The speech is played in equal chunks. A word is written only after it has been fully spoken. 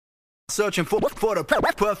Searching for the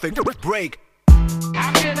perfect break.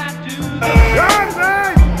 How can I do this?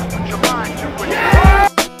 Put your mind to it.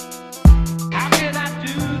 How can I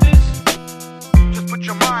do this? Just put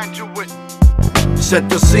your mind to it. Set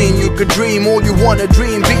the scene, you could dream all you wanna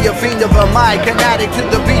dream. Be a fiend of a mic, an addict to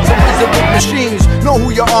the beats of wizard machines. Know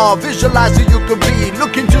who you are, visualize who you could be.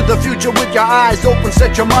 Look into the future with your eyes open,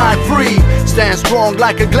 set your mind free. Stand strong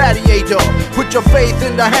like a gladiator. Put your faith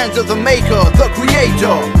in the hands of the maker, the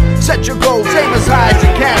creator. Set your goals, aim as high as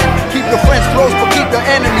you can. Keep your friends close, but keep your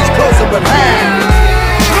enemies closer at hand.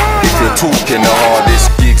 If you're talking the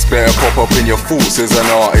hardest, gigs better pop up in your thoughts as an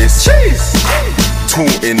artist.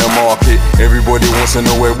 Taught in the market, everybody wants to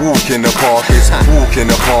know where walk in the park is. Walk in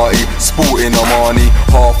the party, sporting Armani.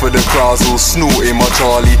 Half of the crowds all snorting my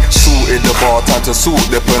Charlie. Sorted the bar, time to sort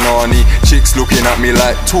the panani. Chicks looking at me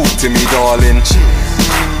like, talk to me darling.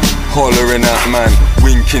 Hollering at man,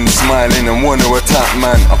 winking, smiling and wanna attack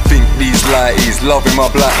man. I think these lighties loving my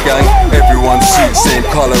black gang. Everyone's suit same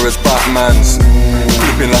colour as Batman's.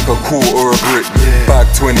 Flipping like a quarter or a brick. Bag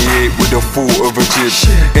 28 with the thought of a jib.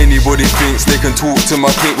 Anybody thinks they can talk to my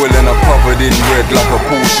clip, well then I'm covered in red like a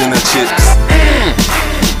portion of chips.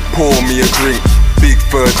 Pour me a drink. Big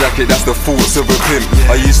fur jacket, that's the thoughts of a pimp.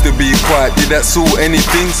 I used to be quiet, did that sort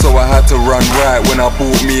anything? So I had to run right when I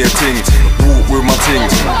bought me a ting. Walk with my ting,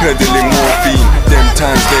 peddling morphine. Them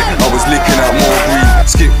times there, I was licking out more green.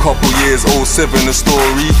 Skip couple years, 07 the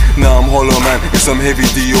story. Now I'm hollow man, in some heavy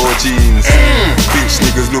Dior jeans. Bitch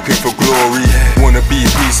niggas looking for glory. Wanna be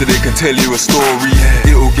peace so they can tell you a story.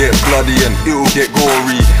 It'll get bloody and it'll get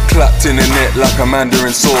gory. Clapped in the net like a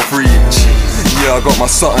mandarin saw free. Yeah, I got my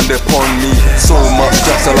something there upon me. So much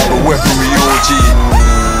just I like a weaponry orgy.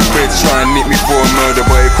 Feds try and nick me for a murder,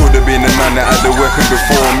 but it could have been the man that had the weapon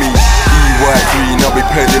before me. EY green, I'll be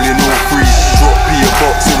peddling all free. Drop P a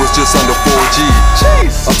box, it was just under 4G.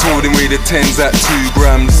 I told him weigh the 10s at 2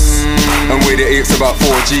 grams and weigh the 8s about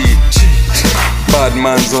 4G. Bad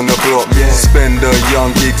man's on the block, Spender,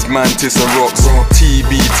 Young Gigs, Mantis and Rocks.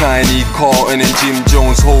 TB, Tiny, Carlton and Jim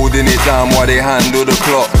Jones holding it down while they handle the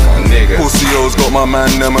clock. Pussy O's got my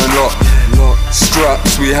man them a lot.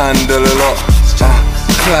 Straps we handle a lot.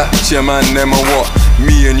 Claps your man them a what?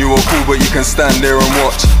 Me and you are cool but you can stand there and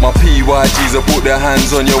watch. My PYGs I put their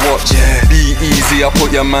hands on your watch. Be easy, I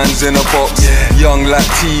put your mans in a box. Young like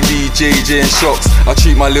TB, JJ and Shocks. I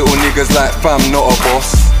treat my little niggas like fam, not a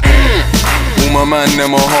boss. All my man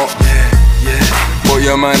them are hot, but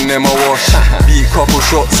your man them a wash. Beat couple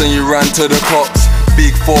shots and you ran to the cops.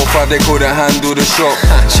 Big 4-5 they couldn't handle the shock.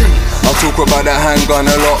 I talk about that handgun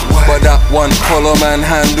a lot, but that one collar man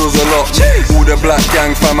handles a lot. All the black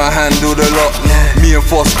gang fam I handled a lot. Me and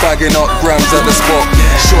Foss bagging up grams at the spot.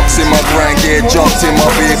 Shots in my grind gear, jumped in my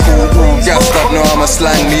vehicle. All gassed up, now I'ma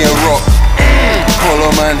slang me a rock.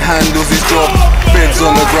 Collar man handles his job. Beds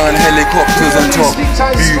on the ground, helicopters on top.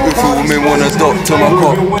 Beautiful women wanna dock to my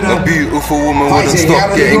cop. A beautiful woman wouldn't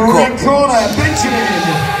stop getting caught.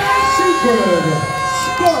 Superb.